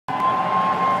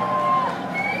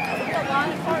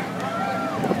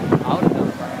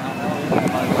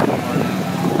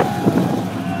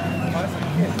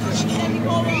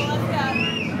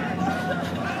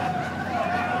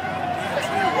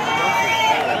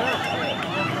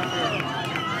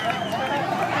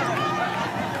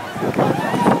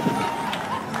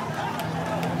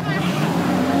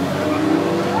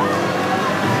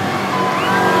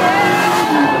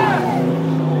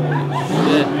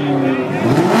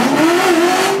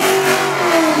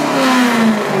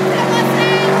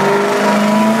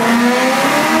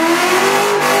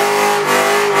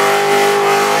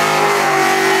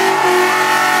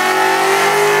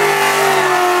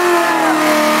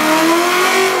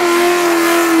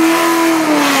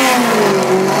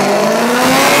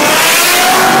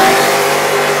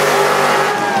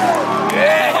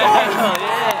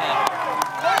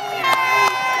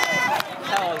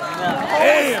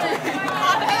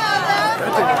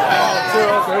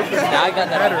Now I got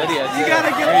that on video. You gotta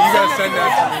get. Yeah, you gotta send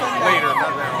that to me later,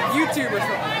 not now. YouTube or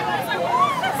something.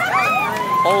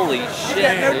 Holy shit!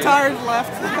 Yeah, no dude. tires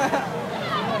left.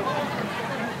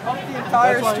 Up the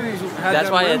entire street. That's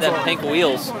why I had them pink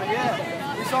wheels.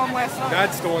 Yeah, we saw him last night.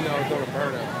 That's the one that was going to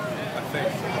Burnout, I think.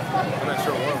 I'm not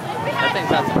sure what. That thing's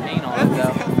got some paint on it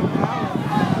though.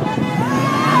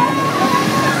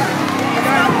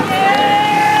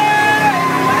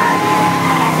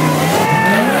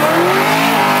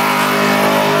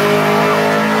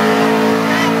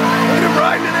 Look at him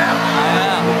riding it out.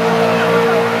 Yeah.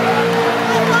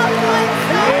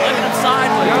 Look at him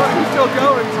sideways. He's still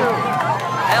going too.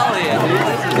 Hell yeah, dude.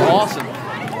 This is awesome.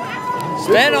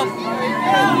 Spin him.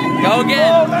 Go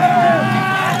again.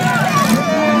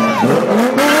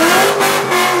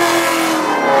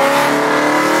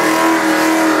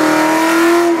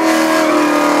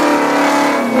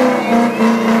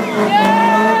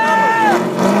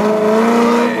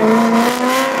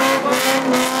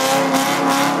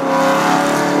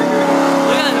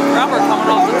 Look at the rubber coming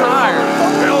off the tires.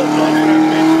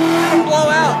 Blow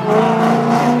out.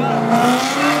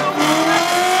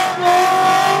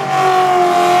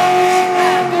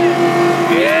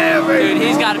 Dude,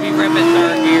 he's got to be ripping